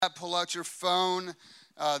that, pull out your phone.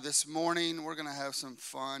 This morning, we're going to have some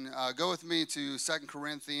fun. Go with me to 2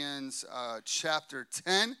 Corinthians chapter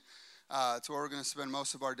 10. That's where we're going to spend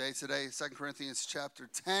most of our day today, 2 Corinthians chapter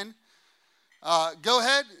 10. Go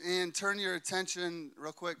ahead and turn your attention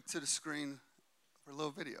real quick to the screen for a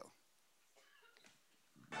little video.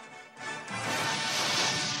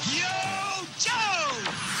 Yo, Joe!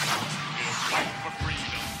 We'll fight for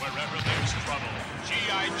freedom wherever there's trouble.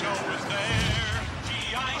 G.I. Joe is there.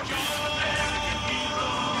 G.I. Joe, American hero.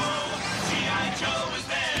 G.I. Joe is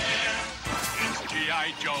there. It's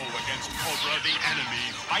G.I. Joe against Cobra, the enemy,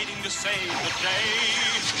 fighting to save the day.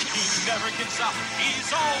 He never gives up.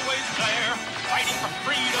 He's always there, fighting for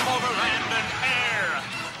freedom over land and air.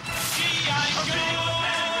 G.I. Joe!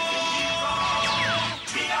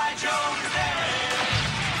 G.I. Joe is there.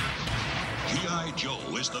 G.I. Joe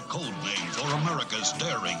is the code name for America's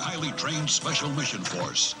daring, highly trained Special Mission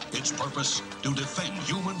Force. Its purpose, to defend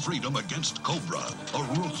human freedom against Cobra, a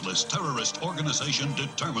ruthless terrorist organization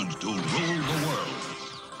determined to rule the world.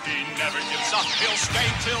 He never gives up. He'll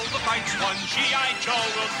stay till the fight's won. G.I. Joe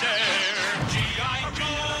will dare. G.I.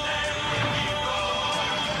 Joe.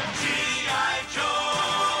 G.I. Joe.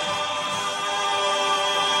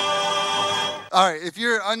 All right, if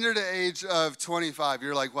you're under the age of 25,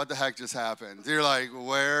 you're like, what the heck just happened? You're like,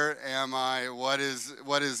 where am I? What is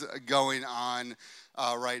going on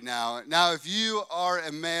right now? Now, if you are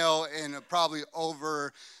a male and probably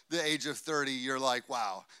over the age of 30, you're like,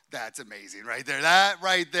 wow, that's amazing right there. That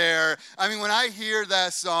right there. I mean, when I hear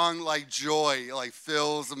that song, like joy, like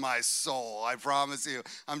fills my soul. I promise you.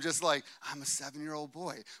 I'm just like, I'm a 7-year-old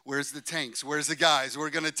boy. Where's the tanks? Where's the guys? We're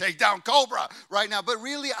going to take down Cobra right now. But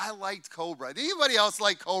really, I liked Cobra. Did anybody else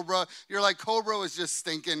like Cobra? You're like, Cobra was just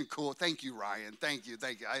stinking cool. Thank you, Ryan. Thank you.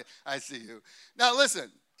 I see you. Now,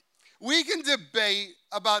 listen. We can debate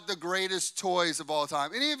about the greatest toys of all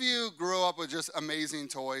time. Any of you grew up with just amazing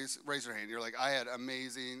toys? Raise your hand. You're like, I had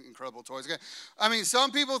amazing, incredible toys. Okay. I mean, some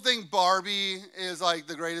people think Barbie is like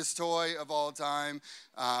the greatest toy of all time.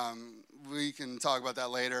 We can talk about that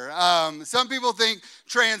later. Some people think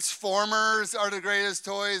Transformers are the greatest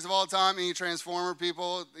toys of all time. Any Transformer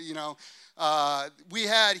people, you know. We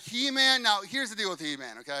had He-Man. Now, here's the deal with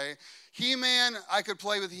He-Man, okay? He-Man, I could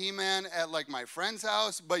play with He-Man at like my friend's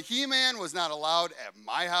house, but He-Man was not allowed at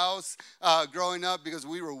my house growing up because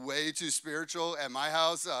we were way too spiritual at my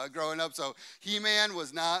house growing up. So He-Man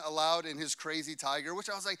was not allowed in his crazy tiger, which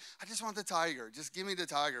I was like, I just want the tiger. Just give me the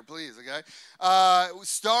tiger, please, okay?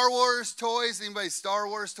 Star Wars toys, anybody Star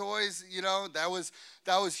Wars toys? You know, that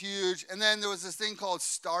was huge. And then there was this thing called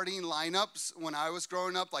starting lineups when I was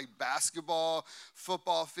growing up, like basketball,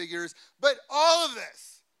 football figures. But all of this,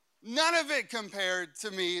 none of it compared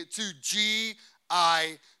to me to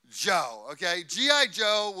G.I. Joe, okay? G.I.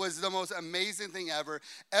 Joe was the most amazing thing ever.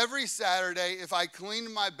 Every Saturday, if I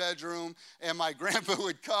cleaned my bedroom and my grandpa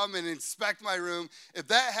would come and inspect my room, if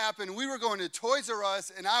that happened, we were going to Toys R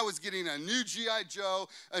Us and I was getting a new G.I. Joe,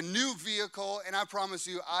 a new vehicle, and I promise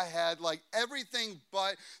you, I had like everything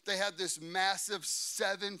but they had this massive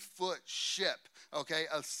 7-foot ship, okay?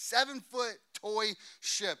 A 7-foot toy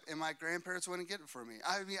ship, and my grandparents wouldn't get it for me.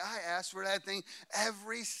 I mean, I asked for that thing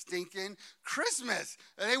every stinking Christmas,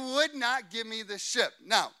 and they would not give me the ship.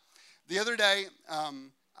 Now, the other day,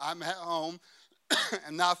 I'm at home,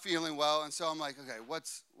 I'm not feeling well, and so I'm like, okay,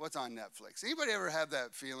 what's on Netflix? Anybody ever have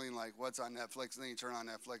that feeling like, what's on Netflix, and then you turn on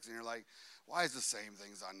Netflix, and you're like, why is the same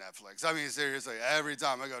things on Netflix? I mean, seriously, every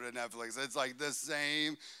time I go to Netflix, it's like the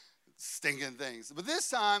same stinking things. But this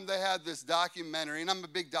time they had this documentary, and I'm a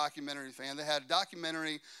big documentary fan. They had a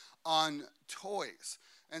documentary on toys.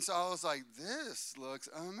 And so I was like, this looks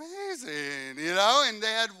amazing, you know? And they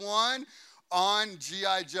had one on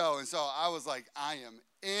G.I. Joe. And so I was like, I am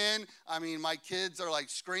in. I mean, my kids are like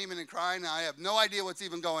screaming and crying. And I have no idea what's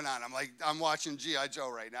even going on. I'm like, I'm watching G.I. Joe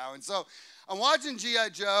right now. And so I'm watching G.I.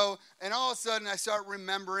 Joe, and all of a sudden I start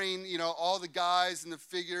remembering, you know, all the guys and the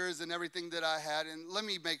figures and everything that I had. And let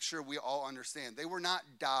me make sure we all understand. They were not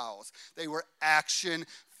dolls. They were action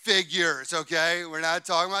figures, okay? We're not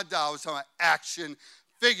talking about dolls. We're talking about action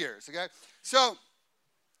figures, okay? So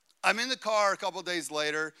I'm in the car a couple days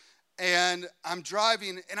later, and I'm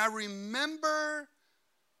driving, and I remember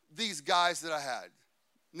these guys that I had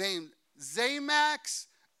named Zamax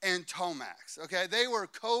and Tomax, okay? They were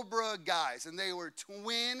Cobra guys, and they were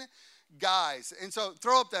twin guys. And so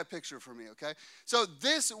throw up that picture for me, okay? So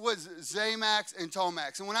this was Zamax and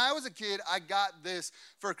Tomax. And when I was a kid, I got this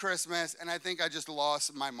for Christmas, and I think I just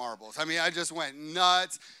lost my marbles. I mean, I just went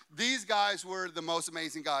nuts. These guys were the most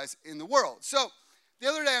amazing guys in the world. So the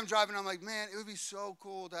other day I'm driving, I'm like, man, it would be so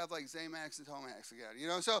cool to have like Zamax and Tomax again, you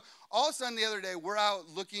know? So all of a sudden the other day, we're out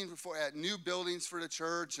looking at new buildings for the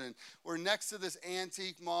church, and we're next to this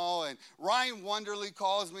antique mall, and Ryan Wonderly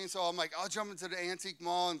calls me, so I'm like, I'll jump into the antique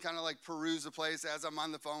mall and kind of like peruse the place as I'm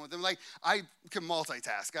on the phone with him. Like, I can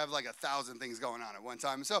multitask. I have like 1,000 things going on at one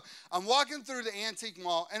time. So I'm walking through the antique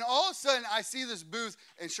mall, and all of a sudden I see this booth,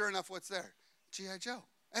 and sure enough, what's there? G.I. Joe.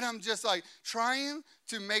 And I'm just like trying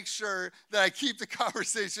to make sure that I keep the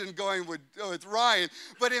conversation going with Ryan.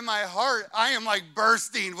 But in my heart, I am like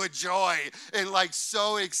bursting with joy and like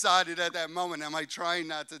so excited at that moment. I'm like trying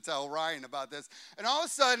not to tell Ryan about this. And all of a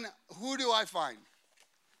sudden, who do I find?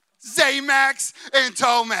 Zamax and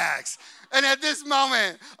Tomax. And at this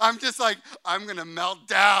moment, I'm just like, I'm going to melt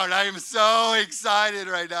down. I am so excited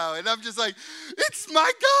right now. And I'm just like, it's my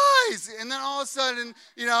guys. And then all of a sudden,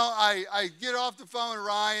 you know, I get off the phone with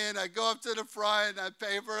Ryan. I go up to the front. I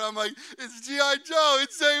pay for it. I'm like, it's G.I. Joe.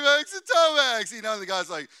 It's Zamax and Tomax. You know, and the guy's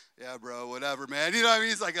like, yeah, bro, whatever, man. You know what I mean?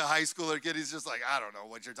 He's like a high schooler kid. He's just like, I don't know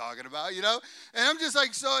what you're talking about, you know? And I'm just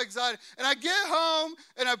like so excited. And I get home,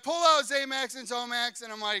 and I pull out Zamax and Tomax,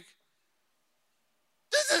 and I'm like,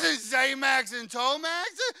 this isn't Zamax and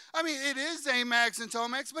Tomax. I mean, it is Zamax and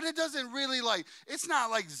Tomax, but it doesn't really like, it's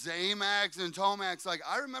not like Zamax and Tomax like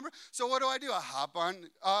I remember. So what do? I hop on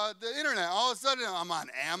the internet. All of a sudden, I'm on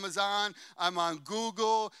Amazon. I'm on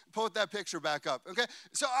Google. Put that picture back up, okay?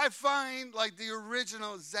 So I find like the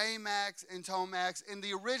original Zamax and Tomax in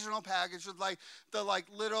the original package with like the like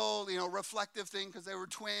little, you know, reflective thing because they were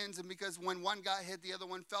twins, and because when one got hit, the other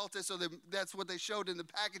one felt it. So that's what they showed in the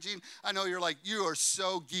packaging. I know you're like, you are so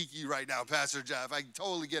geeky right now, Pastor Jeff. I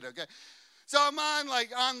totally get it, okay? So I'm on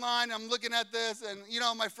like online, I'm looking at this, and you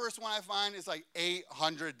know, my first one I find is like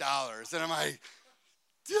 $800. And I'm like,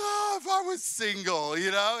 duh, if I was single, you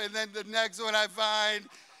know? And then the next one I find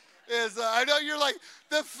is, I know you're like,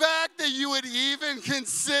 the fact that you would even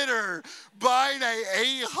consider buying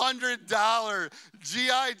a $800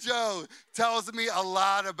 G.I. Joe tells me a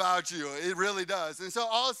lot about you. It really does. And so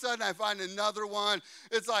all of a sudden I find another one,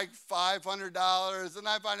 it's like $500. And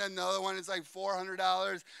I find another one, it's like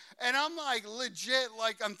 $400. And I'm like legit,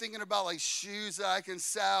 like I'm thinking about like shoes that I can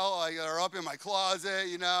sell, like are up in my closet,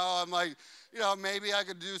 you know. I'm like, you know, maybe I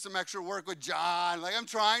could do some extra work with John. Like I'm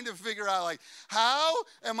trying to figure out like, how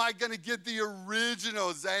am I going to get the original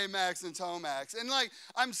Zamax and Tomax? And like,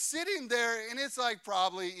 I'm sitting there and it's like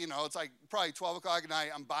probably, you know, it's like probably 12 o'clock at night.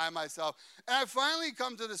 I'm by myself. And I finally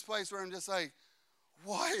come to this place where I'm just like,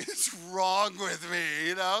 what is wrong with me,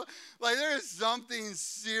 you know? Like there is something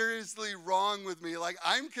seriously wrong with me. Like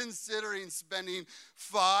I'm considering spending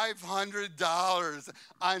 $500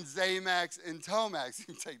 on Zamax and Tomax. You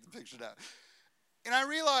can take the picture down. And I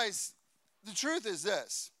realized the truth is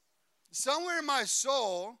this. Somewhere in my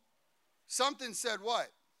soul, something said what?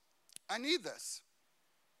 I need this.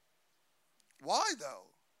 Why though?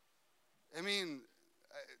 I mean,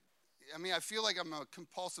 I feel like I'm a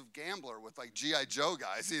compulsive gambler with like G.I. Joe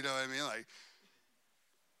guys, you know what I mean? Like,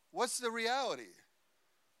 what's the reality?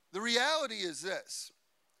 The reality is this,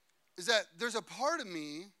 is that there's a part of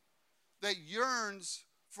me that yearns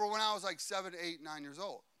for when I was like 7, 8, 9 years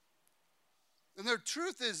old. And the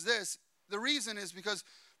truth is this, the reason is because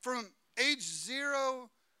from age 0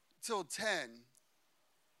 till 10,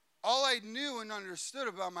 all I knew and understood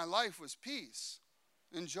about my life was peace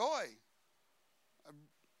and joy.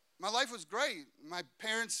 My life was great. My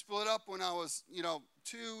parents split up when I was, 2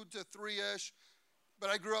 to 3-ish.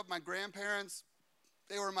 But I grew up, my grandparents,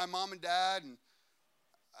 they were my mom and dad. And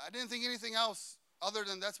I didn't think anything else other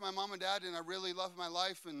than that's my mom and dad. And I really love my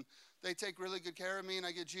life. And they take really good care of me. And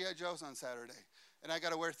I get G.I. Joes on Saturday. And I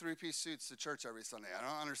got to wear 3-piece suits to church every Sunday. I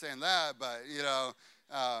don't understand that, but,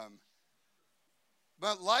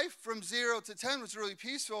 but life from 0 to 10 was really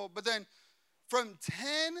peaceful. But then from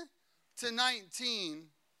 10 to 19,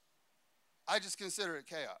 I just consider it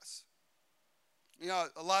chaos. You know,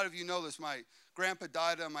 a lot of you know this. My grandpa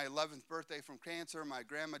died on my 11th birthday from cancer. My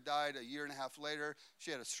grandma died a year and a half later.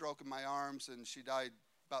 She had a stroke in my arms, and she died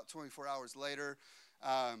about 24 hours later.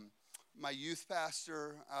 My youth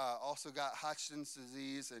pastor also got Hodgkin's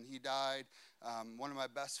disease, and he died. One of my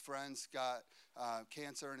best friends got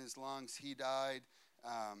cancer in his lungs. He died.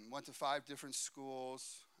 Went to 5 different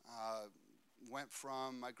schools. Went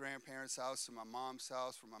from my grandparents' house to my mom's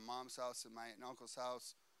house, from my mom's house to my aunt and uncle's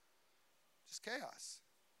house. Just chaos.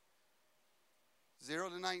 0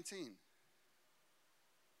 to 19.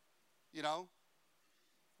 You know,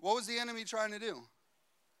 what was the enemy trying to do?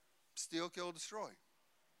 Steal, kill, destroy.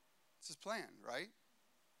 It's his plan, right?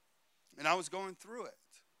 And I was going through it.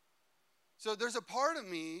 So there's a part of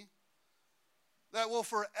me that will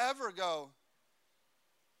forever go,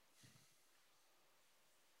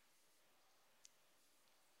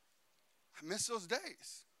 I miss those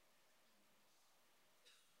days.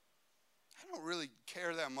 I don't really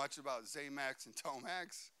care that much about Zamax and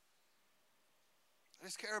Tomax. I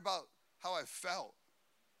just care about how I felt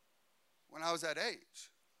when I was that age.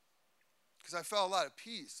 Because I felt a lot of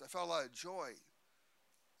peace. I felt a lot of joy.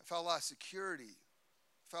 I felt a lot of security.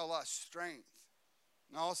 I felt a lot of strength.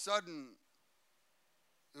 And all of a sudden,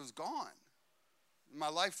 it was gone. My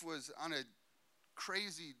life was on a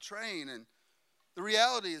crazy train. And the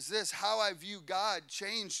reality is this: how I view God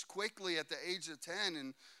changed quickly at the age of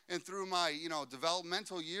 10. And through my,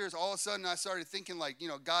 developmental years, all of a sudden I started thinking like,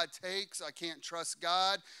 God takes. I can't trust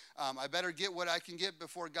God. I better get what I can get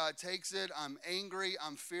before God takes it. I'm angry.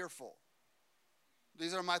 I'm fearful.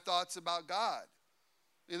 These are my thoughts about God.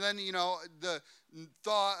 And then, the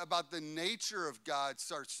thought about the nature of God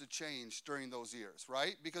starts to change during those years,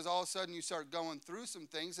 right? Because all of a sudden you start going through some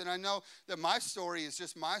things. And I know that my story is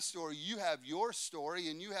just my story. You have your story,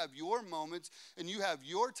 and you have your moments, and you have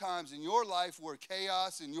your times in your life where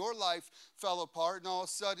chaos in your life fell apart. And all of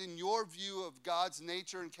a sudden your view of God's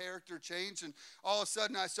nature and character changed. And all of a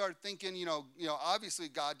sudden I started thinking, obviously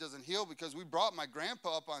God doesn't heal, because we brought my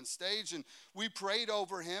grandpa up on stage and we prayed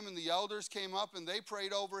over him, and the elders came up and they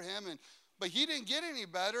prayed over him, but he didn't get any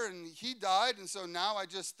better, and he died. And so now I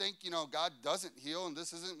just think, God doesn't heal, and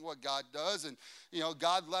this isn't what God does. And,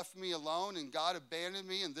 God left me alone, and God abandoned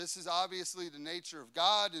me, and this is obviously the nature of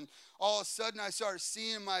God. And all of a sudden I started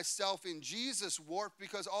seeing myself in Jesus warped,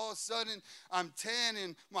 because all of a sudden I'm 10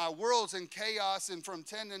 and my world's in chaos. And from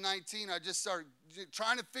 10 to 19, I just start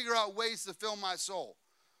trying to figure out ways to fill my soul.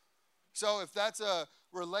 So if that's a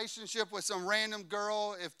relationship with some random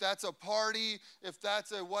girl, if that's a party, if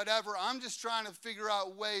that's a whatever, I'm just trying to figure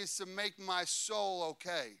out ways to make my soul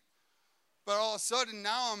okay. But all of a sudden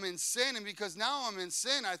now I'm in sin, and because now I'm in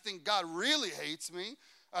sin, I think God really hates me.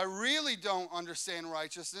 I really don't understand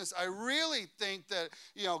righteousness. I really think that,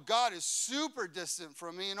 God is super distant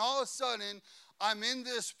from me. And all of a sudden, I'm in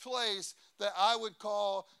this place that I would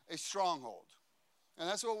call a stronghold. And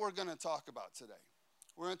that's what we're going to talk about today.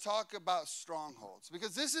 We're going to talk about strongholds,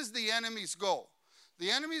 because this is the enemy's goal.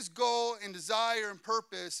 The enemy's goal and desire and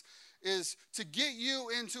purpose is to get you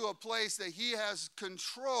into a place that he has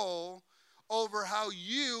control over how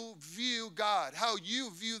you view God, how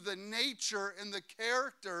you view the nature and the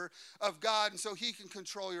character of God, and so he can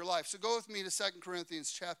control your life. So go with me to 2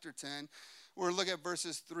 Corinthians chapter 10. We're going to look at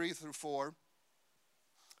verses 3 through 4. It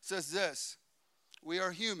says this: we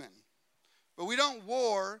are human, but we don't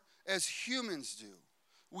war as humans do.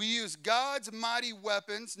 We use God's mighty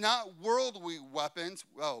weapons, not worldly weapons.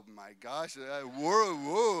 Oh my gosh,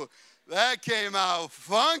 that came out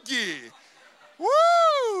funky.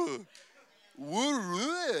 Woo!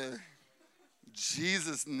 Woo!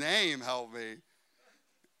 Jesus' name help me.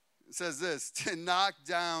 It says this: to knock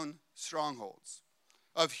down strongholds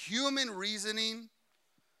of human reasoning,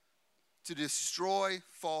 to destroy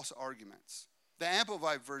false arguments. The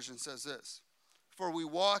Amplified Version says this: for we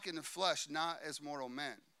walk in the flesh, not as mortal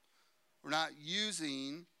men. We're not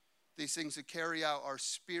using these things to carry out our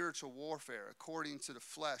spiritual warfare according to the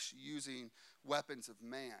flesh, using weapons of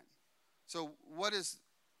man. So what is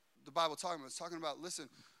the Bible talking about? It's talking about, listen,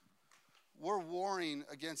 we're warring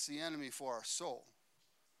against the enemy for our soul.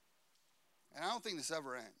 And I don't think this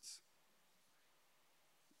ever ends.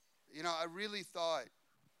 I really thought,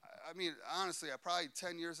 honestly, I probably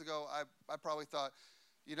 10 years ago, I probably thought,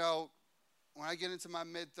 when I get into my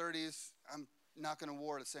mid-30s, I'm not going to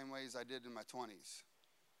war the same way as I did in my 20s.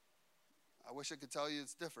 I wish I could tell you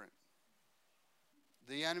it's different.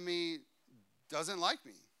 The enemy doesn't like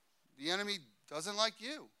me. The enemy doesn't like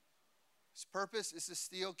you. His purpose is to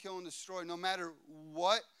steal, kill, and destroy, no matter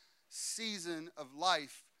what season of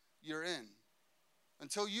life you're in.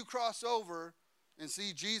 Until you cross over and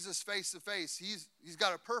see Jesus face to face, he's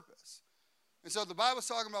got a purpose. And so the Bible's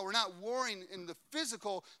talking about we're not warring in the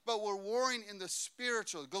physical, but we're warring in the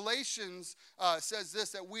spiritual. Galatians says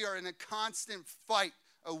this, that we are in a constant fight,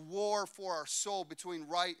 a war for our soul between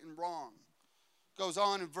right and wrong. Goes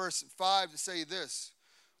on in verse 5 to say this: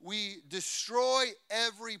 we destroy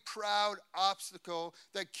every proud obstacle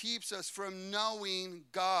that keeps us from knowing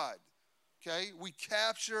God. Okay? We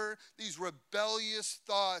capture these rebellious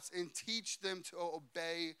thoughts and teach them to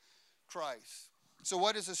obey Christ. So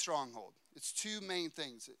what is a stronghold? It's two main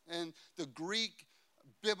things. And the Greek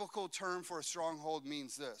biblical term for a stronghold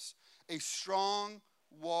means this: a strong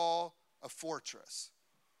wall, a fortress.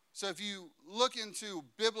 So if you look into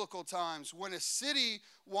biblical times, when a city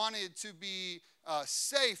wanted to be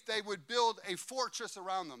safe, they would build a fortress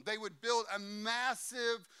around them. They would build a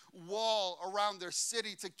massive wall around their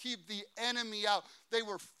city to keep the enemy out. They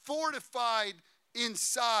were fortified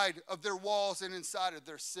inside of their walls and inside of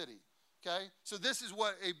their city. Okay? So this is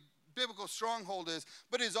what a biblical stronghold is,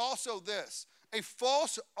 but it is also this: a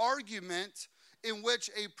false argument in which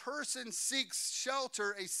a person seeks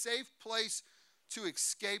shelter, a safe place to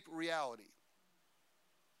escape reality.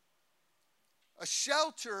 A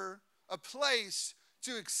shelter, a place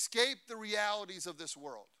to escape the realities of this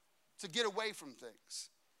world, to get away from things.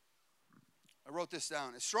 I wrote this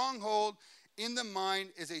down. A stronghold in the mind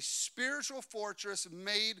is a spiritual fortress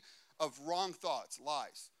made of wrong thoughts,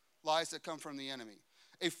 lies that come from the enemy.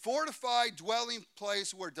 A fortified dwelling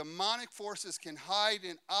place where demonic forces can hide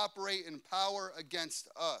and operate in power against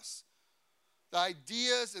us. The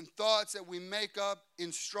ideas and thoughts that we make up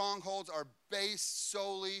in strongholds are based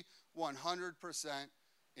solely 100%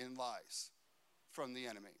 in lies from the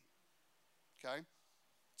enemy. Okay?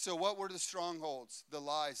 So what were the strongholds, the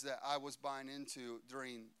lies that I was buying into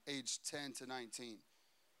during age 10 to 19?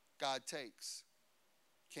 God takes.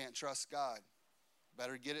 Can't trust God.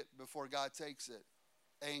 Better get it before God takes it.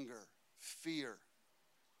 Anger, fear.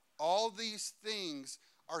 All these things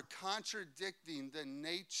are contradicting the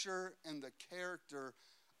nature and the character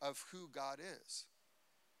of who God is.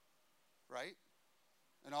 Right?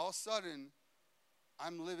 And all of a sudden,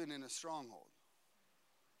 I'm living in a stronghold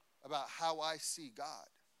about how I see God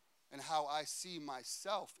and how I see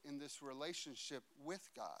myself in this relationship with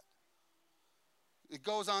God. It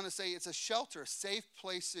goes on to say it's a shelter, a safe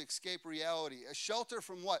place to escape reality. A shelter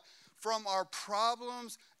from what? From our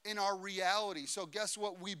problems in our reality. So guess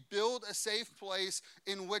what? We build a safe place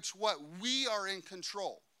in which what? We are in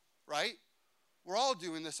control, right? We're all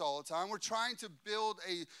doing this all the time. We're trying to build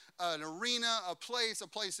an arena, a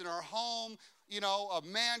place in our home, a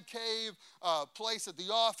man cave, a place at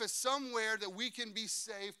the office, somewhere that we can be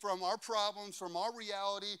safe from our problems, from our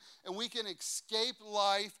reality, and we can escape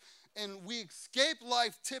life. And we escape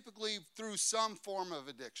life typically through some form of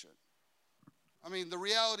addiction. I mean, the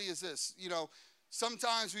reality is this,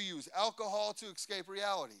 sometimes we use alcohol to escape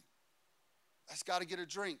reality. I just got to get a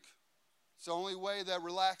drink. It's the only way that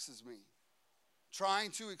relaxes me.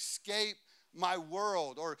 Trying to escape my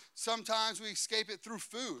world, or sometimes we escape it through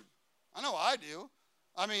food. I know I do.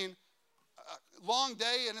 I mean, long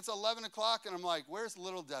day and it's 11 o'clock and I'm like, where's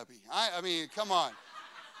little Debbie? I mean, come on.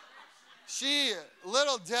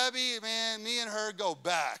 Little Debbie, man, me and her go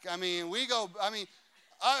back.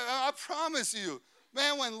 I promise you,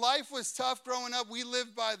 man, when life was tough growing up, we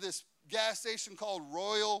lived by this gas station called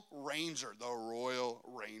Royal Ranger, the Royal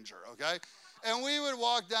Ranger, okay? And we would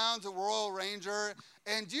walk down to Royal Ranger,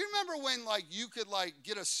 and do you remember when, you could,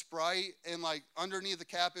 get a Sprite, and, underneath the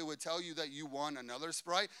cap, it would tell you that you won another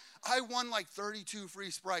Sprite? I won, 32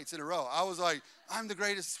 free Sprites in a row. I was like, I'm the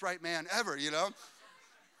greatest Sprite man ever,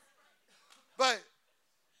 But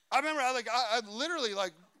I remember, I literally,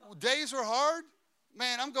 days were hard.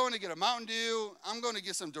 Man, I'm going to get a Mountain Dew. I'm going to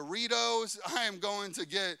get some Doritos. I am going to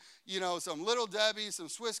get, some Little Debbie, some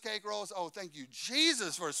Swiss cake rolls. Oh, thank you,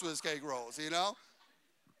 Jesus, for Swiss cake rolls,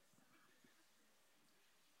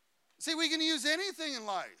 See, we can use anything in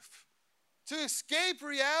life to escape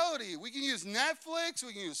reality. We can use Netflix.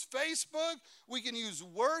 We can use Facebook. We can use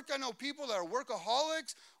work. I know people that are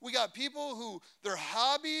workaholics. We got people who their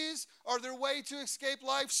hobbies are their way to escape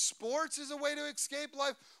life. Sports is a way to escape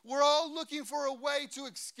life. We're all looking for a way to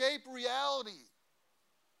escape reality.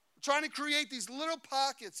 We're trying to create these little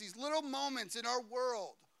pockets, these little moments in our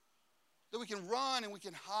world that we can run and we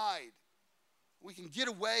can hide. We can get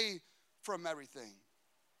away from everything.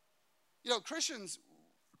 Christians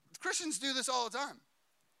do this all the time.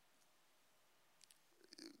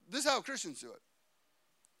 This is how Christians do it.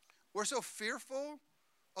 We're so fearful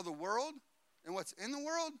of the world and what's in the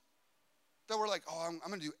world that we're like, I'm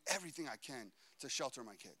going to do everything I can to shelter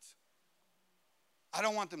my kids. I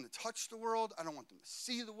don't want them to touch the world. I don't want them to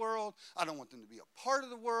see the world. I don't want them to be a part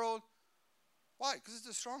of the world. Why? Because it's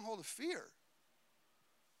a stronghold of fear.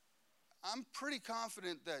 I'm pretty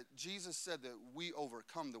confident that Jesus said that we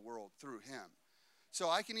overcome the world through him. So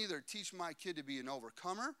I can either teach my kid to be an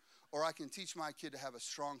overcomer, or I can teach my kid to have a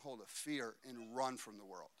stronghold of fear and run from the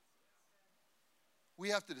world. We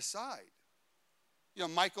have to decide.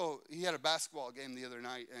 Michael, he had a basketball game the other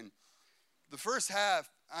night, and the first half,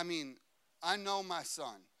 I know my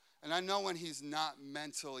son, and I know when he's not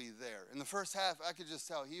mentally there. In the first half, I could just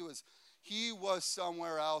tell he was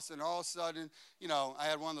somewhere else, and all of a sudden, I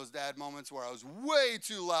had one of those dad moments where I was way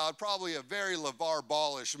too loud, probably a very LeVar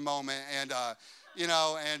Ballish moment, and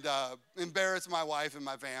embarrassed my wife and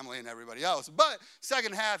my family and everybody else. But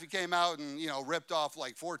second half, he came out and, ripped off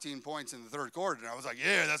 14 points in the third quarter, and I was like,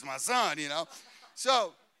 yeah, that's my son,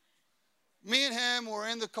 So me and him were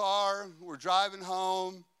in the car, we're driving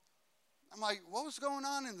home. I'm like, what was going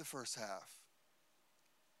on in the first half?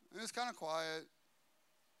 And it was kind of quiet.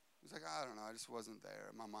 He's like, I don't know, I just wasn't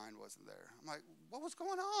there. My mind wasn't there. I'm like, what was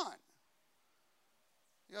going on?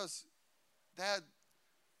 He goes, Dad,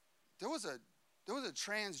 there was a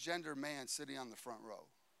transgender man sitting on the front row.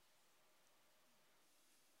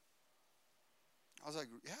 I was like,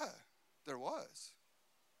 yeah, there was.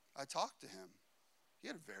 I talked to him. He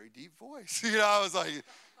had a very deep voice. I was like,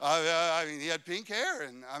 I mean, he had pink hair,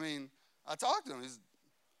 and I talked to him.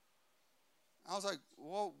 I was like,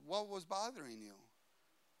 well, what was bothering you?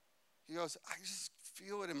 He goes, I just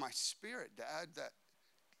feel it in my spirit, Dad, that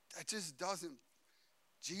just doesn't,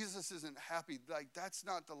 Jesus isn't happy. Like, that's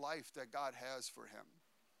not the life that God has for him.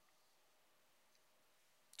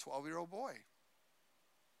 12-year-old boy.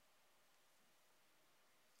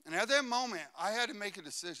 And at that moment, I had to make a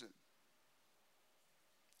decision.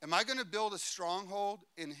 Am I going to build a stronghold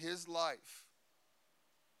in his life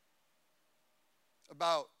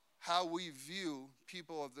about how we view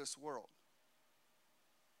people of this world?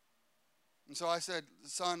 And so I said,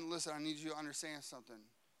 son, listen, I need you to understand something.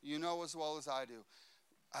 You know as well as I do.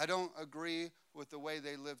 I don't agree with the way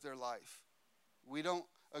they live their life. We don't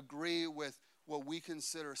agree with what we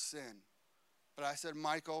consider sin. But I said,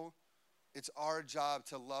 Michael, it's our job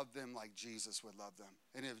to love them like Jesus would love them.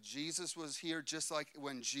 And if Jesus was here, just like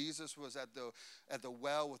when Jesus was at the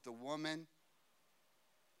well with the woman,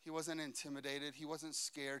 he wasn't intimidated. He wasn't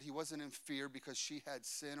scared. He wasn't in fear because she had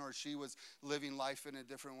sin or she was living life in a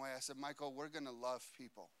different way. I said, Michael, we're going to love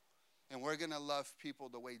people. And we're going to love people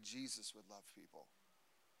the way Jesus would love people.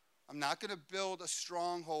 I'm not going to build a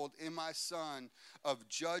stronghold in my son of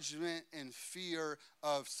judgment and fear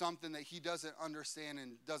of something that he doesn't understand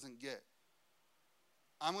and doesn't get.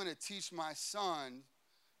 I'm going to teach my son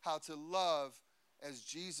how to love as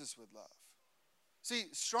Jesus would love. See,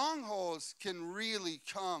 strongholds can really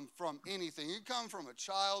come from anything. It can come from a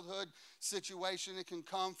childhood situation. It can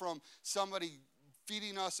come from somebody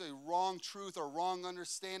feeding us a wrong truth or wrong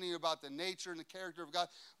understanding about the nature and the character of God.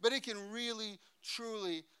 But it can really,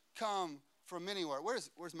 truly come from anywhere.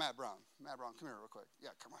 Where's Matt Brown? Matt Brown, come here real quick. Yeah,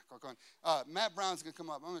 come on. Matt Brown's gonna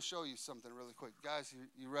come up. I'm gonna show you something really quick. Guys,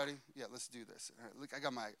 you ready? Yeah, let's do this. All right, look, I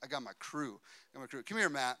got my crew. Come here,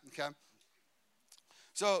 Matt. Okay.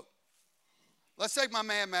 So let's take my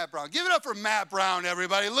man Matt Brown. Give it up for Matt Brown,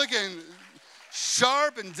 everybody. Looking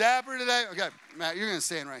sharp and dapper today. Okay, Matt, you're gonna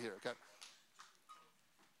stand right here. Okay.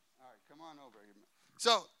 All right, come on over here.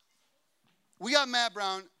 So we got Matt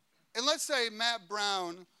Brown, and let's say Matt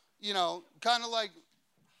Brown, kind of like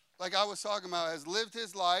I was talking about, has lived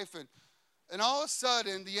his life, and all of a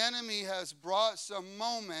sudden, the enemy has brought some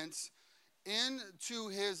moments into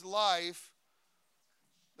his life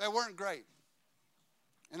that weren't great.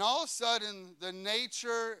 And all of a sudden, the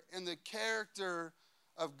nature and the character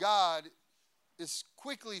of God is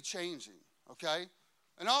quickly changing, okay?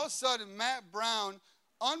 And all of a sudden, Matt Brown,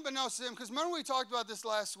 unbeknownst to him, because remember we talked about this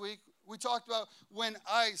last week? We talked about when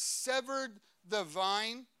I severed the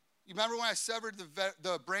vine. You remember when I severed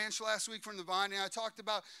the branch last week from the vine, and I talked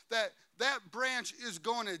about that branch is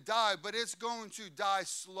going to die, but it's going to die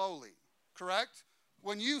slowly, correct?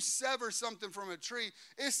 When you sever something from a tree,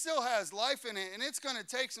 it still has life in it, and it's going to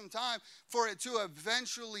take some time for it to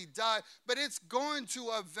eventually die, but it's going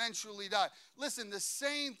to eventually die. Listen, the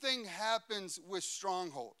same thing happens with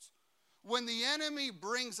strongholds. When the enemy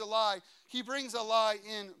brings a lie, he brings a lie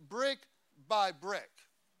in brick by brick.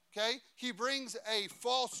 Okay? He brings a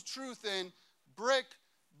false truth in brick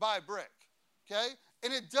by brick. Okay?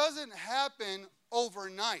 And it doesn't happen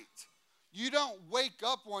overnight. You don't wake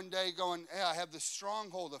up one day going, hey, I have this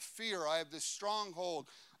stronghold of fear. I have this stronghold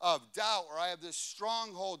of doubt, or I have this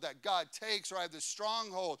stronghold that God takes, or I have this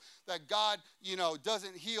stronghold that God,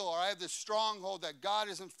 doesn't heal, or I have this stronghold that God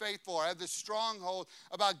isn't faithful, or I have this stronghold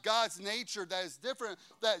about God's nature that is different,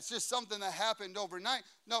 that's just something that happened overnight.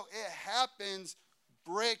 No, it happens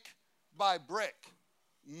brick by brick,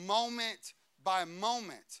 moment by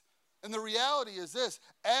moment. And the reality is this: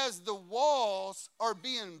 as the walls are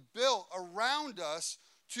being built around us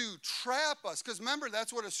to trap us, because remember,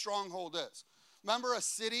 that's what a stronghold is. Remember a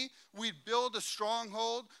city? We'd build a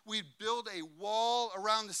stronghold. We'd build a wall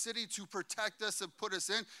around the city to protect us and put us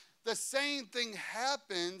in. The same thing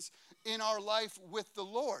happens in our life with the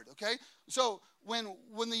Lord, okay? So when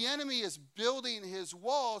the enemy is building his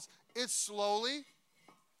walls, it's slowly.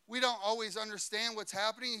 We don't always understand what's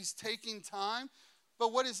happening. He's taking time.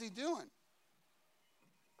 But what is he doing?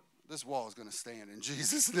 This wall is going to stand in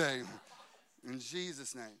Jesus' name. In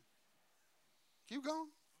Jesus' name. Keep going.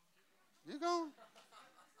 Keep going.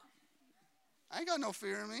 I ain't got no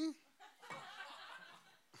fear in me.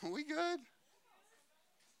 We good?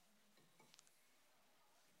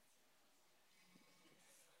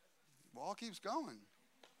 wall keeps going.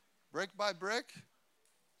 Brick by brick.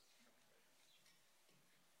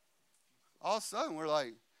 All of a sudden, we're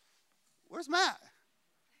like, where's Matt?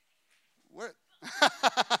 Where?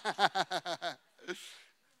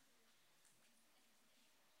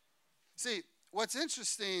 See, what's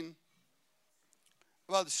interesting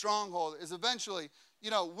about the stronghold is eventually,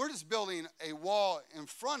 we're just building a wall in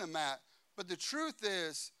front of Matt, but the truth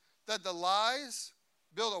is that the lies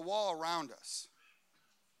build a wall around us.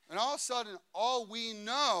 And all of a sudden, all we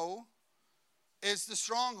know is the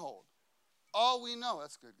stronghold. All we know,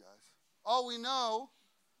 that's good, guys. All we know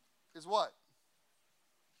is what?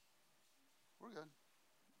 We're good.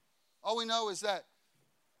 All we know is that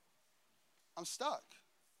I'm stuck,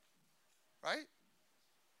 right?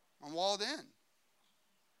 I'm walled in.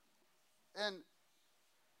 And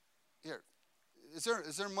here, is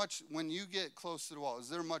there much, when you get close to the wall, is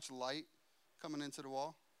there much light coming into the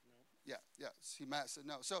wall? No. Yeah. See, Matt said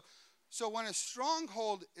no. So when a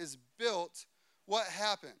stronghold is built, what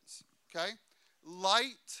happens? Okay?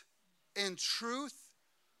 Light and truth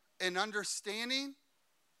and understanding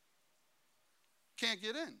can't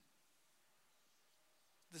get in.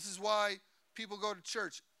 This is why people go to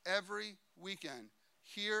church every weekend,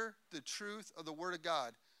 hear the truth of the Word of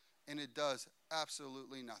God, and it does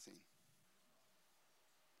absolutely nothing.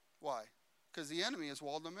 Why? Because the enemy has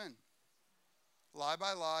walled them in. Lie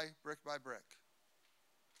by lie, brick by brick.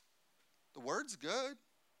 The Word's good.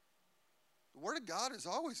 The Word of God is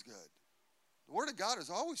always good. The Word of God is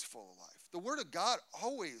always full of life. The Word of God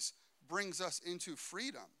always brings us into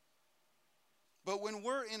freedom. But when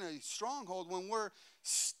we're in a stronghold, when we're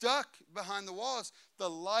stuck behind the walls, the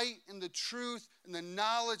light and the truth and the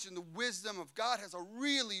knowledge and the wisdom of God has a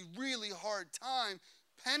really, really hard time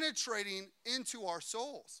penetrating into our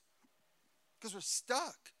souls because we're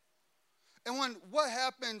stuck. And what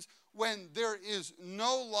happens when there is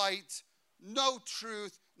no light, no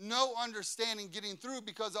truth, no understanding getting through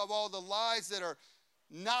because of all the lies that are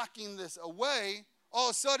knocking this away? All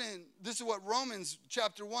of a sudden, this is what Romans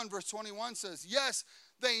chapter 1, verse 21 says. Yes,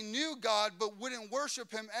 they knew God, but wouldn't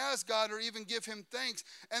worship him as God or even give him thanks.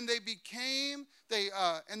 And they began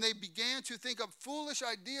to think of foolish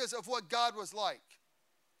ideas of what God was like.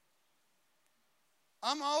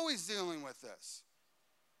 I'm always dealing with this.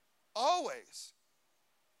 Always.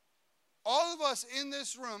 All of us in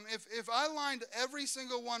this room, if I lined every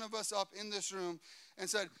single one of us up in this room and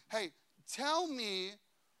said, hey, tell me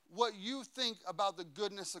what you think about the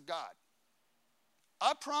goodness of God,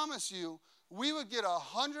 I promise you, we would get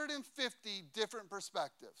 150 different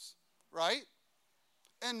perspectives, right?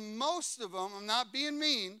 And most of them, I'm not being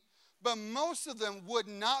mean, but most of them would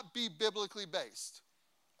not be biblically based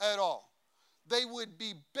at all. They would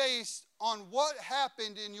be based on what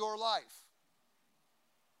happened in your life.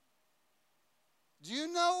 Do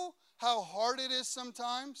you know how hard it is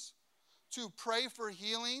sometimes to pray for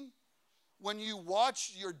healing when you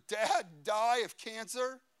watch your dad die of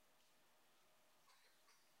cancer?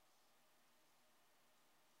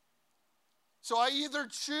 So I either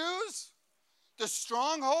choose the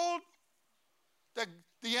stronghold that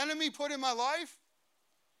the enemy put in my life,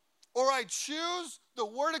 or I choose the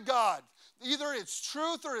Word of God. Either it's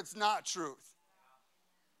truth or it's not truth.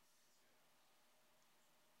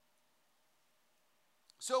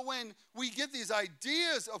 So when we get these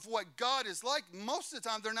ideas of what God is like, most of the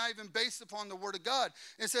time they're not even based upon the Word of God.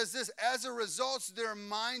 It says this, as a result, their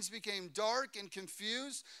minds became dark and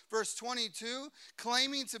confused. Verse 22,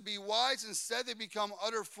 claiming to be wise, instead they become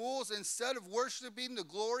utter fools. Instead of worshiping the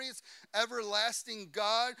glorious, everlasting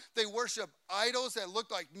God, they worship idols that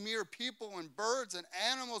look like mere people and birds and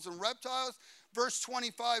animals and reptiles. Verse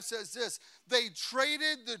 25 says this, they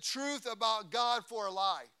traded the truth about God for a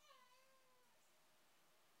lie.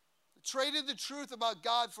 Traded the truth about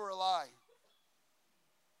God for a lie.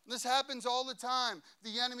 This happens all the time.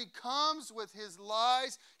 The enemy comes with his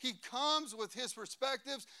lies. He comes with his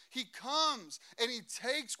perspectives. He comes and he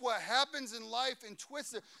takes what happens in life and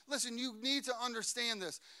twists it. Listen, you need to understand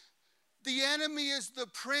this. The enemy is the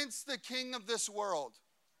prince, the king of this world.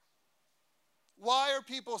 Why are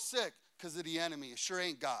people sick? Because of the enemy. It sure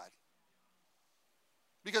ain't God.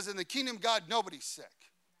 Because in the kingdom of God, nobody's sick.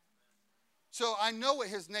 So I know what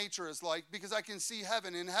his nature is like because I can see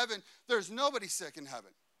heaven. In heaven, there's nobody sick in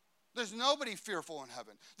heaven. There's nobody fearful in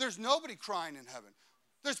heaven. There's nobody crying in heaven.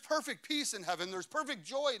 There's perfect peace in heaven. There's perfect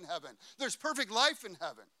joy in heaven. There's perfect life in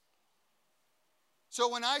heaven.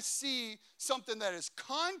 So when I see something that is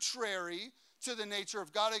contrary to the nature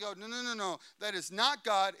of God, I go, no, that is not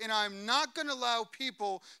God, and I'm not going to allow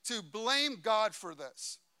people to blame God for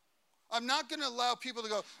this. I'm not going to allow people to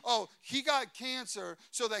go, oh, he got cancer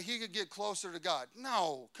so that he could get closer to God.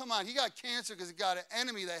 No, come on. He got cancer because he got an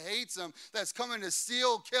enemy that hates him, that's coming to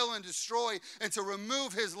steal, kill, and destroy, and to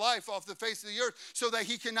remove his life off the face of the earth so that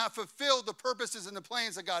he cannot fulfill the purposes and the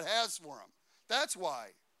plans that God has for him. That's why.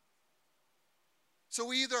 So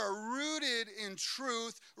we either are rooted in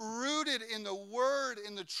truth, rooted in the word,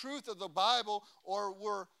 in the truth of the Bible, or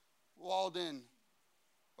we're walled in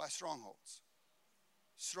by strongholds.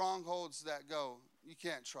 Strongholds that go, you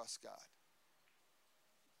can't trust God.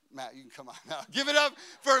 Matt, you can come on now. Give it up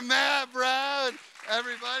for Matt Brown,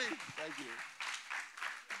 everybody. Thank you.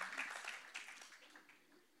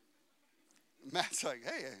 Matt's like,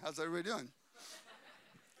 hey, how's everybody doing?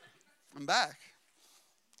 I'm back.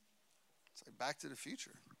 It's like Back to the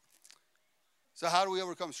Future. So how do we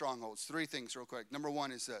overcome strongholds? 3 things real quick. Number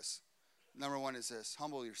one is this.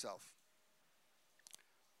 Humble yourself.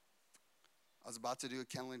 I was about to do a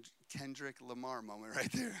Kendrick Lamar moment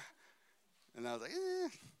right there. And I was like,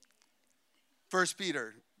 1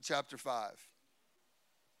 Peter chapter 5,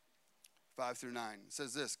 5 through 9. It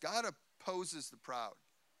says this, God opposes the proud.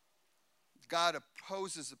 God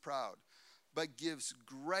opposes the proud, but gives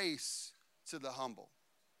grace to the humble.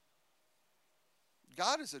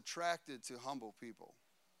 God is attracted to humble people.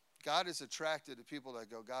 God is attracted to people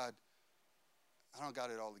that go, God, I don't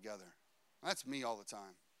got it all together. That's me all the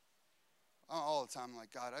time. All the time, I'm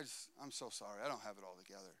like, God, I'm so sorry. I don't have it all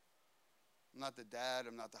together. I'm not the dad.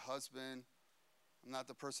 I'm not the husband. I'm not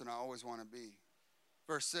the person I always want to be.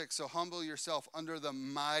 Verse 6, so humble yourself under the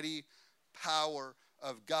mighty power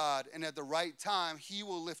of God, and at the right time, he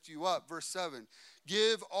will lift you up. Verse 7,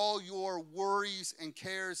 give all your worries and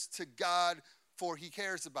cares to God, for he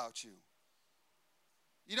cares about you.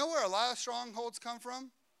 You know where a lot of strongholds come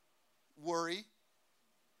from? Worry.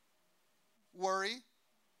 Worry.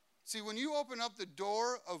 See, when you open up the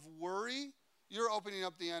door of worry, you're opening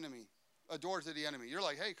up the enemy, a door to the enemy. You're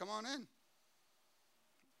like, hey, come on in.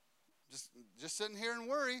 Just sitting here and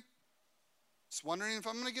worry. Just wondering if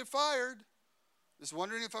I'm going to get fired. Just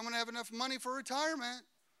wondering if I'm going to have enough money for retirement.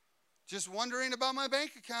 Just wondering about my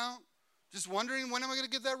bank account. Just wondering when am I going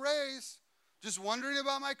to get that raise. Just wondering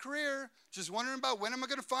about my career. Just wondering about when am I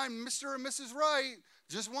going to find Mr. or Mrs. Right.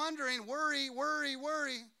 Just wondering, worry.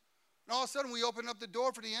 And all of a sudden, we open up the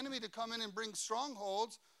door for the enemy to come in and bring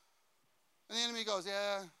strongholds. And the enemy goes,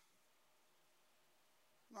 yeah,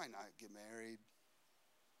 you might not get married.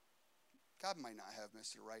 God might not have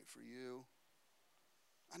Mr. Right for you.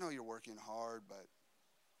 I know you're working hard, but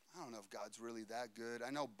I don't know if God's really that good. I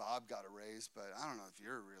know Bob got a raise, but I don't know if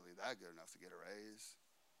you're really that good enough to get a raise.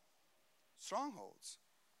 Strongholds.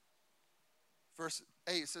 Verse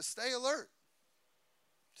 8 says, stay alert.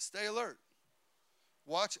 Stay alert.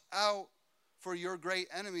 Watch out for your great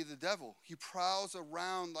enemy, the devil. He prowls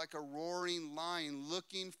around like a roaring lion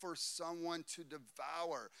looking for someone to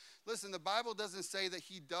devour. Listen, the Bible doesn't say that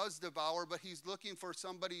he does devour, but he's looking for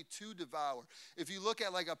somebody to devour. If you look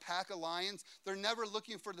at like a pack of lions, they're never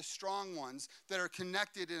looking for the strong ones that are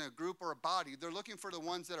connected in a group or a body. They're looking for the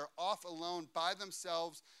ones that are off alone by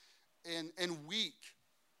themselves and weak.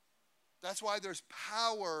 That's why there's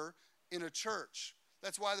power in a church.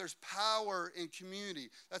 That's why there's power in community.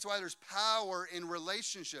 That's why there's power in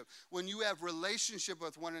relationship. When you have relationship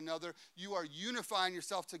with one another, you are unifying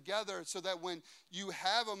yourself together so that when you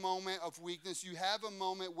have a moment of weakness, you have a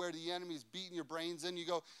moment where the enemy's beating your brains in, you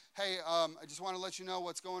go, hey, I just want to let you know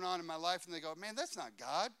what's going on in my life. And they go, man, that's not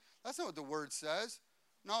God. That's not what the word says.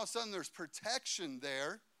 And all of a sudden there's protection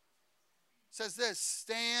there. It says this,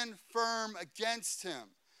 stand firm against him.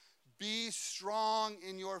 Be strong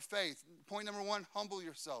in your faith. Point number 1, humble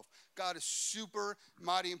yourself. God is super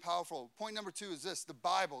mighty and powerful. Point number 2 is this, the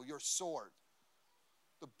Bible, your sword.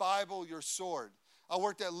 The Bible, your sword. I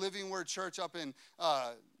worked at Living Word Church up in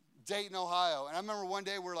Dayton, Ohio. And I remember one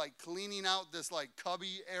day we're like cleaning out this like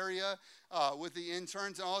cubby area with the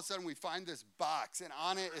interns. And all of a sudden we find this box. And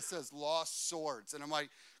on it says lost swords. And I'm like,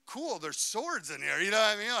 cool, there's swords in here. You know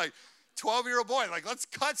what I mean? Like 12-year-old boy, like let's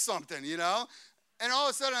cut something, you know? And all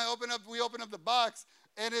of a sudden, we open up the box,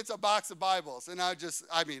 and it's a box of Bibles. And I just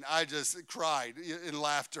cried in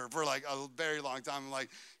laughter for like a very long time. I'm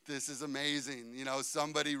like, this is amazing. You know,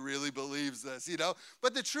 somebody really believes this, you know.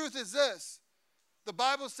 But the truth is this. The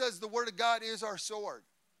Bible says the Word of God is our sword.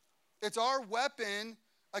 It's our weapon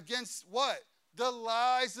against what? The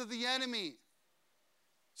lies of the enemy.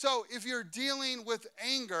 So if you're dealing with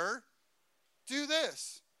anger, do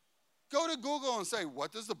this. Go to Google and say,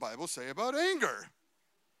 what does the Bible say about anger?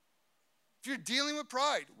 If you're dealing with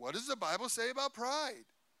pride, what does the Bible say about pride?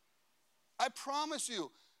 I promise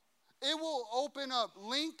you, it will open up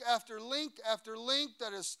link after link after link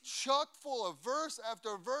that is chock full of verse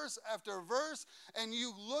after verse after verse. And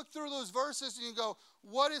you look through those verses and you go,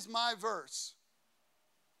 what is my verse?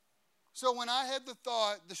 So when I had the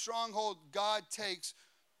thought, the stronghold God takes,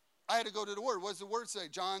 I had to go to the Word. What does the Word say?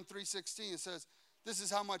 John 3:16, it says, this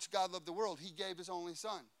is how much God loved the world. He gave his only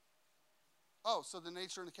son. Oh, so the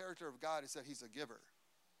nature and the character of God is that he's a giver.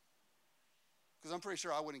 Because I'm pretty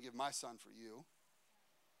sure I wouldn't give my son for you.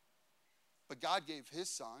 But God gave his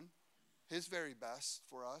son, his very best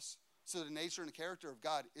for us. So the nature and the character of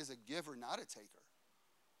God is a giver, not a taker.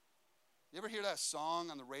 You ever hear that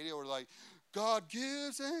song on the radio where like, God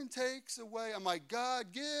gives and takes away? I'm like,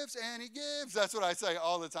 God gives and he gives. That's what I say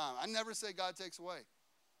all the time. I never say God takes away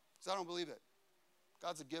because I don't believe it.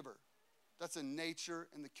 God's a giver. That's the nature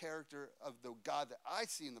and the character of the God that I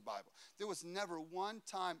see in the Bible. There was never one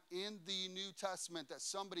time in the New Testament that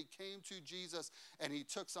somebody came to Jesus and he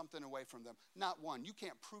took something away from them. Not one. You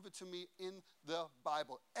can't prove it to me in the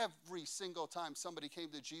Bible. Every single time somebody came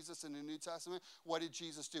to Jesus in the New Testament, what did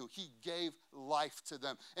Jesus do? He gave life to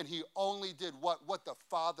them. And he only did what the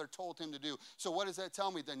Father told him to do. So what does that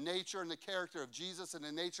tell me? The nature and the character of Jesus and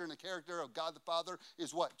the nature and the character of God the Father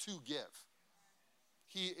is what? To give.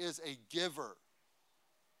 He is a giver.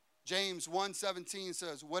 James 1:17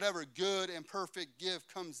 says, whatever good and perfect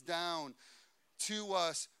gift comes down to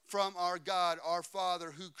us from our God, our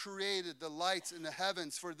Father, who created the lights in the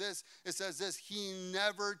heavens. For this, it says this, he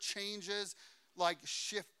never changes like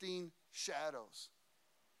shifting shadows.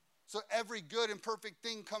 So every good and perfect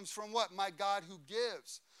thing comes from what? My God who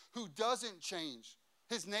gives, who doesn't change.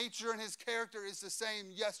 His nature and his character is the same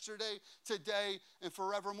yesterday, today, and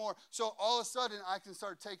forevermore. So all of a sudden, I can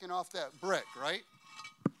start taking off that brick, right?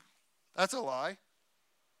 That's a lie.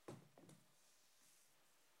 I'm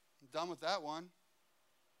done with that one.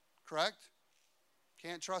 Correct?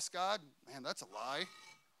 Can't trust God? Man, that's a lie.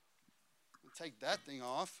 Take that thing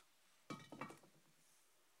off.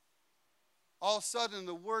 All of a sudden,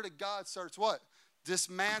 the Word of God starts what?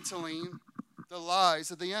 Dismantling the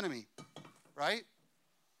lies of the enemy, right?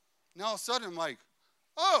 Now all of a sudden I'm like,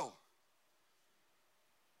 oh,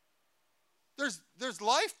 there's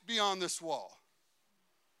life beyond this wall.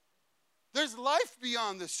 There's life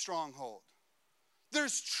beyond this stronghold.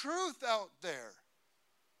 There's truth out there.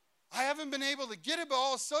 I haven't been able to get it, but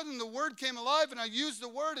all of a sudden the Word came alive and I used the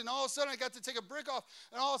Word and all of a sudden I got to take a brick off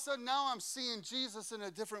and all of a sudden now I'm seeing Jesus in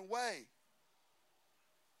a different way.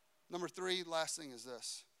 Number 3, last thing is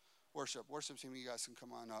this. Worship. Worship team, you guys can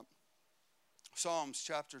come on up. Psalms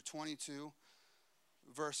chapter 22,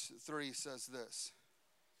 verse 3 says this.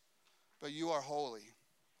 But you are holy,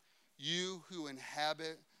 you who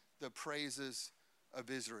inhabit the praises of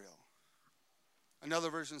Israel. Another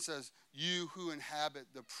version says, you who inhabit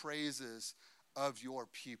the praises of your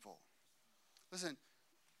people. Listen,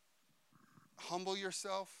 humble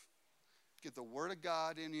yourself, get the Word of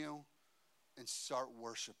God in you, and start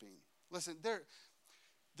worshiping. Listen,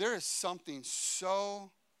 there is something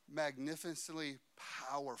so magnificently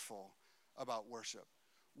powerful about worship.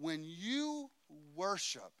 When you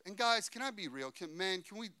worship, and guys, can I be real? Can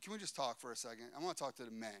we just talk for a second? I want to talk to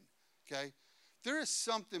the men, okay? There is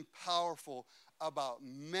something powerful about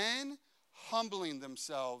men humbling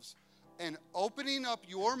themselves and opening up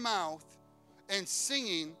your mouth and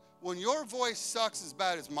singing when your voice sucks as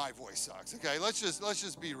bad as my voice sucks, okay? Let's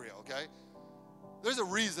just be real, okay? There's a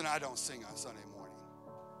reason I don't sing on Sunday morning.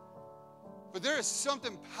 But there is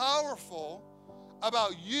something powerful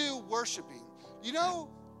about you worshiping. You know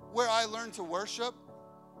where I learned to worship?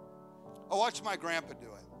 I watched my grandpa do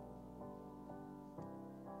it.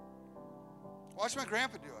 Watch my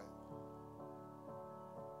grandpa do it.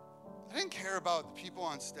 I didn't care about the people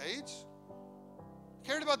on stage. I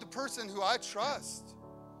cared about the person who I trust.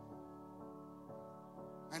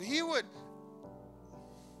 And he would...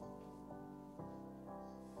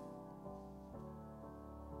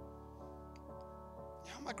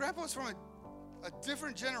 My grandpa was from a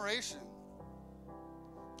different generation,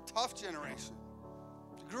 tough generation.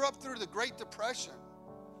 He grew up through the Great Depression.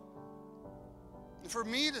 And for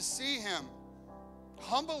me to see him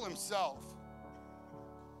humble himself,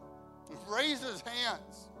 and raise his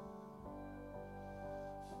hands,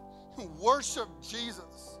 and worship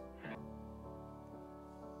Jesus,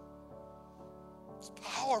 it's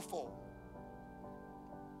powerful.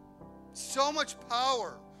 So much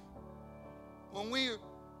power when we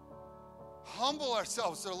humble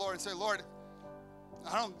ourselves to the Lord and say, Lord,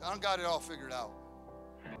 I don't got it all figured out.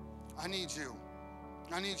 I need you.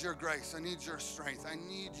 I need your grace. I need your strength. I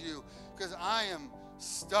need you because I am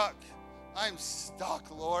stuck. I am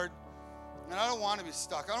stuck, Lord. And I don't want to be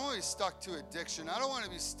stuck. I don't want to be stuck to addiction. I don't want to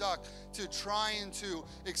be stuck to trying to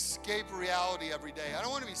escape reality every day. I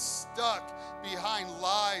don't want to be stuck behind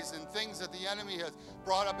lies and things that the enemy has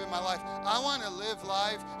brought up in my life. I want to live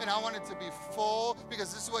life, and I want it to be full,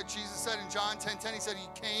 because this is what Jesus said in John 10:10. He said he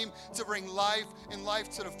came to bring life and life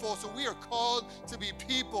to the full. So we are called to be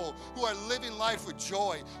people who are living life with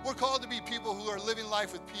joy. We're called to be people who are living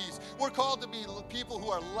life with peace. We're called to be people who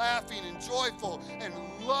are laughing and joyful and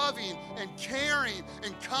loving and caring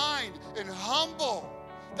and kind and humble.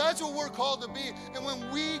 That's what we're called to be. And when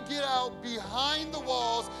we get out behind the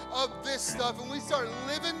walls of this stuff and we start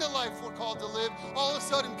living the life we're called to live, all of a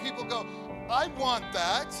sudden people go, I want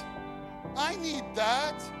that. I need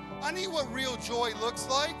that. I need what real joy looks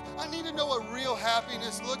like. I need to know what real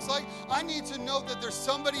happiness looks like. I need to know that there's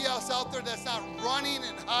somebody else out there that's not running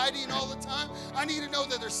and hiding all the time. I need to know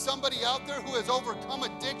that there's somebody out there who has overcome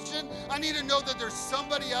addiction. I need to know that there's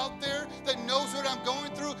somebody out there that knows what I'm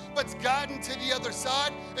going through but's gotten to the other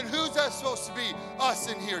side. And who's that supposed to be?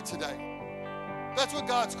 Us in here today. That's what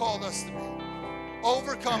God's called us to be.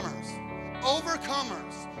 Overcomers.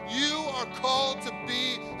 Overcomers. You are called to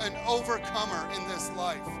be an overcomer in this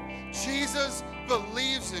life. Jesus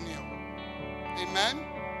believes in you. Amen?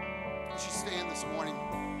 You should stand this morning.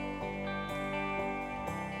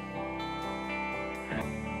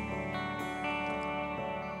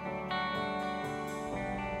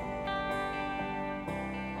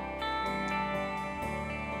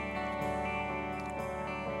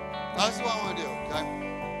 Now, this is what I want to do, okay?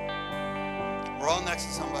 We're all next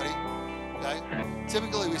to somebody, okay?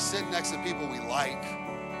 Typically, we sit next to people we like,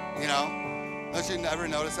 you know? Don't you ever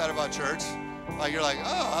notice that about church? Like, you're like,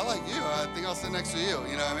 oh, I like you. I think I'll sit next to you.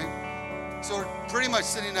 You know what I mean? So we're pretty much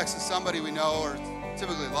sitting next to somebody we know or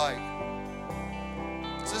typically like.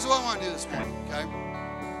 So this is what I want to do this morning, okay?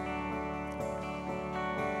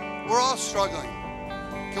 We're all struggling.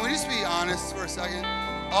 Can we just be honest for a second?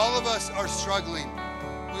 All of us are struggling.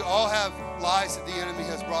 We all have lies that the enemy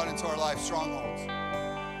has brought into our life, strongholds.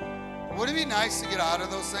 Wouldn't it be nice to get out of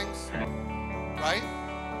those things? Right?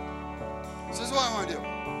 So this is what I want to do.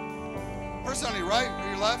 Person on your right or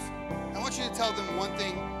your left, I want you to tell them one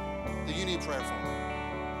thing that you need prayer for.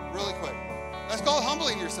 Really quick. That's called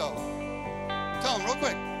humbling yourself. Tell them real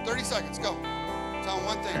quick. 30 seconds. Go. Tell them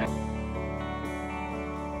one thing.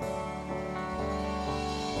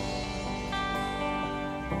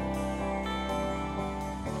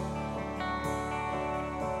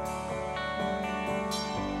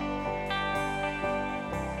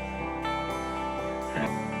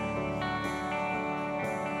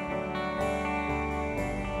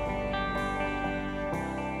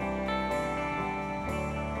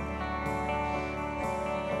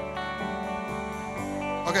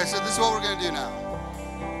 Okay, so this is what we're going to do now.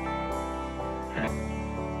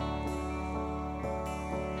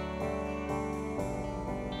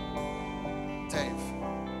 Dave.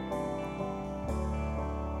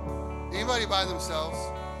 Anybody by themselves?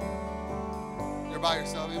 You're by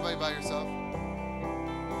yourself? Anybody by yourself?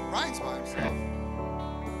 Ryan's by himself.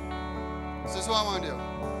 So this is what I want to do.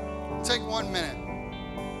 Take 1 minute.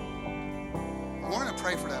 We're going to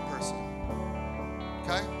pray for that person.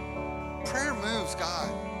 Okay? Prayer moves God.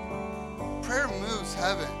 Prayer moves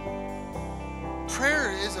heaven.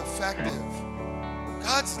 Prayer is effective.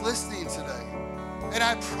 God's listening today. And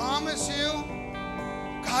I promise you,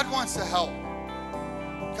 God wants to help.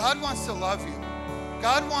 God wants to love you.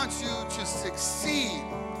 God wants you to succeed.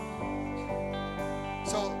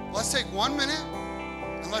 So let's take 1 minute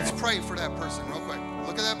and let's pray for that person real quick.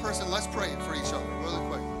 Look at that person. Let's pray for each other really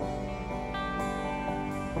quick.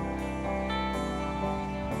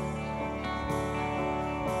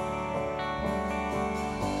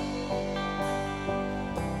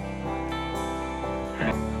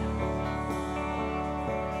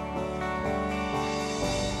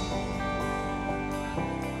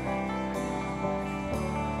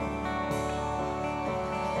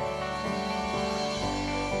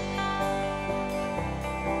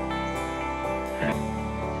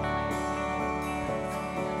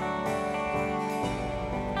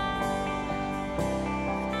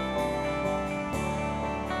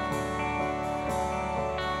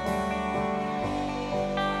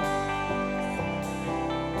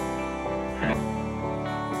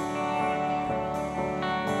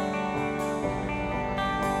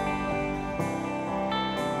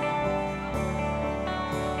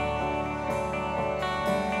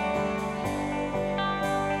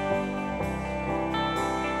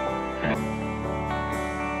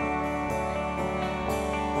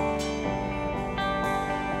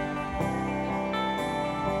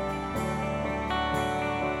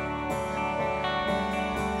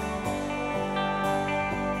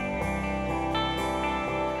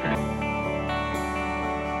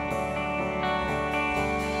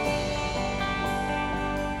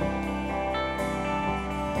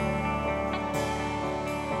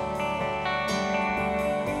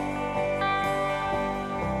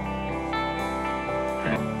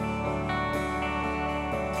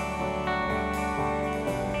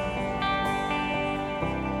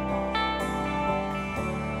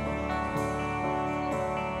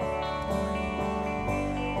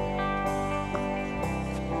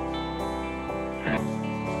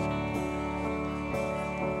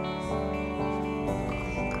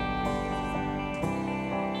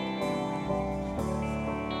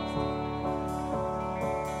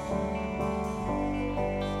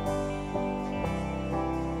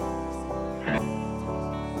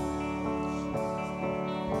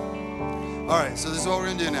 All right, so this is what we're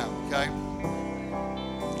gonna do now, okay?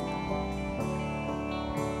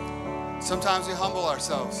 Sometimes we humble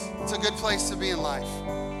ourselves. It's a good place to be in life.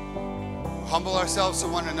 We humble ourselves to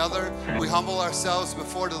one another. We humble ourselves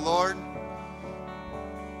before the Lord.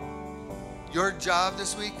 Your job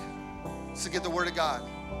this week is to get the Word of God.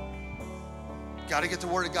 Got to get the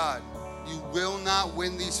Word of God. You will not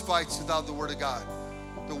win these fights without the Word of God.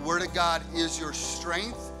 The Word of God is your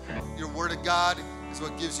strength. Your Word of God is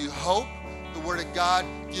what gives you hope. The Word of God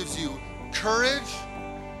gives you courage.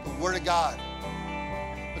 The Word of God.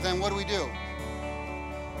 But then what do?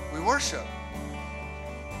 We worship.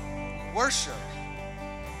 Worship.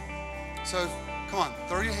 So come on,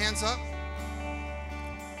 throw your hands up.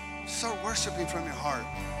 Start worshiping from your heart.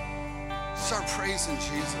 Start praising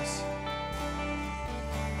Jesus.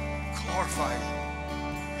 Glorify you.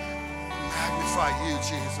 Magnify you,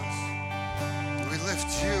 Jesus. We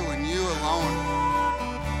lift you and you alone.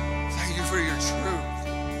 Thank you for your truth.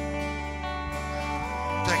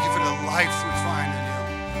 Thank you for the life we find in you.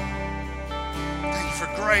 Thank you for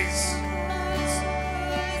grace.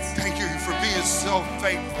 Thank you for being so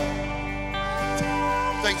faithful.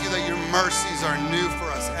 Thank you that your mercies are new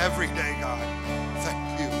for us every day, God.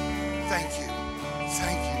 Thank you. Thank you.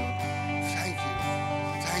 Thank you. Thank you.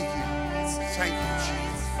 Thank you. Thank you,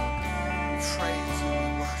 Jesus. We praise you.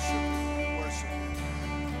 We worship you. We worship you.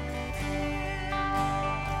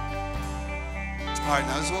 All right,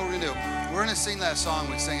 now this is what we're going to do. We're going to sing that song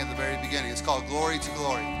we sang at the very beginning. It's called Glory to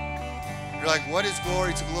Glory. You're like, what is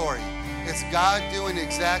glory to glory? It's God doing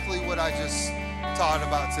exactly what I just taught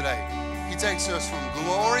about today. He takes us from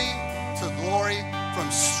glory to glory, from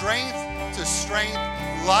strength to strength,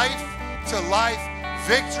 life to life,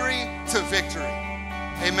 victory to victory.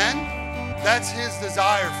 Amen? That's his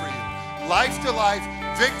desire for you. Life to life,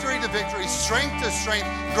 victory to victory, strength to strength,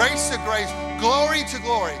 grace to grace, glory to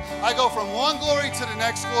glory. I go from one glory to the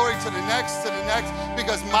next glory to the next to the next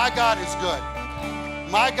because my God is good.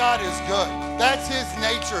 My God is good. That's his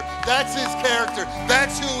nature. That's his character.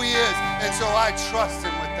 That's who he is. And so I trust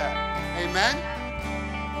him with that. Amen?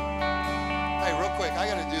 Hey, real quick, I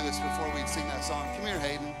got to do this before we sing that song. Come here,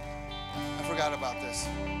 Hayden. I forgot about this.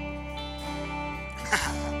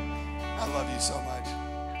 I love you so much.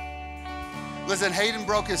 Listen, Hayden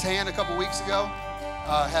broke his hand a couple weeks ago,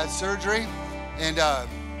 had surgery, and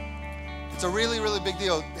it's a really, really big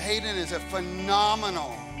deal. Hayden is a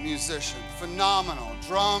phenomenal musician, phenomenal.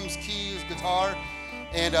 Drums, keys, guitar,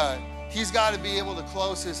 and he's got to be able to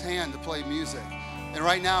close his hand to play music. And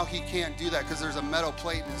right now he can't do that because there's a metal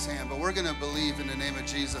plate in his hand, but we're going to believe in the name of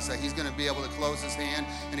Jesus that he's going to be able to close his hand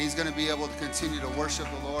and he's going to be able to continue to worship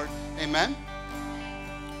the Lord. Amen?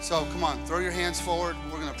 So come on, throw your hands forward.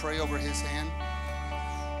 We're going to pray over his hand.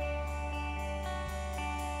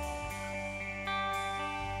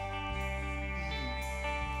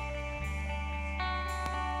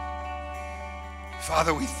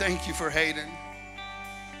 Father, we thank you for Hayden.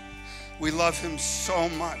 We love him so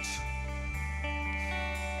much.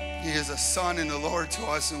 He is a son in the Lord to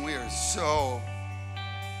us, and we are so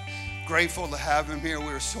grateful to have him here.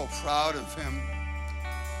 We are so proud of him.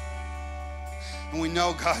 And we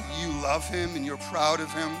know, God, you love him and you're proud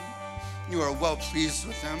of him. You are well pleased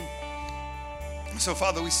with him. So,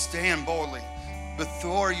 Father, we stand boldly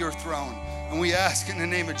before your throne, and we ask in the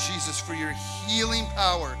name of Jesus for your healing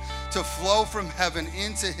power to flow from heaven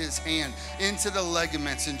into his hand, into the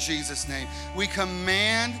ligaments in Jesus' name. We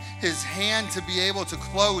command his hand to be able to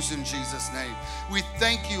close in Jesus' name. We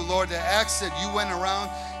thank you, Lord, that Acts said you went around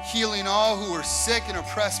healing all who were sick and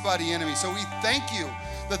oppressed by the enemy. So we thank you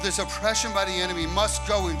that this oppression by the enemy must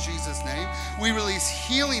go in Jesus' name. We release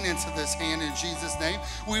healing into this hand in Jesus' name.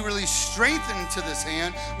 We release strength into this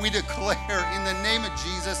hand. We declare in the name of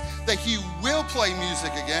Jesus that he will play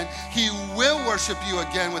music again. He will worship you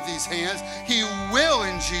again with these hands. He will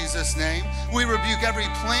in Jesus' name. We rebuke every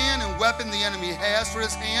plan and weapon the enemy has for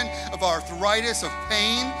his hand of arthritis, of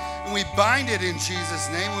pain, and we bind it in Jesus'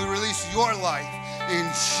 name. We release your life in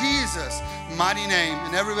Jesus' mighty name.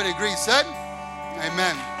 And everybody agrees, said?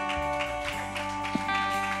 Amen.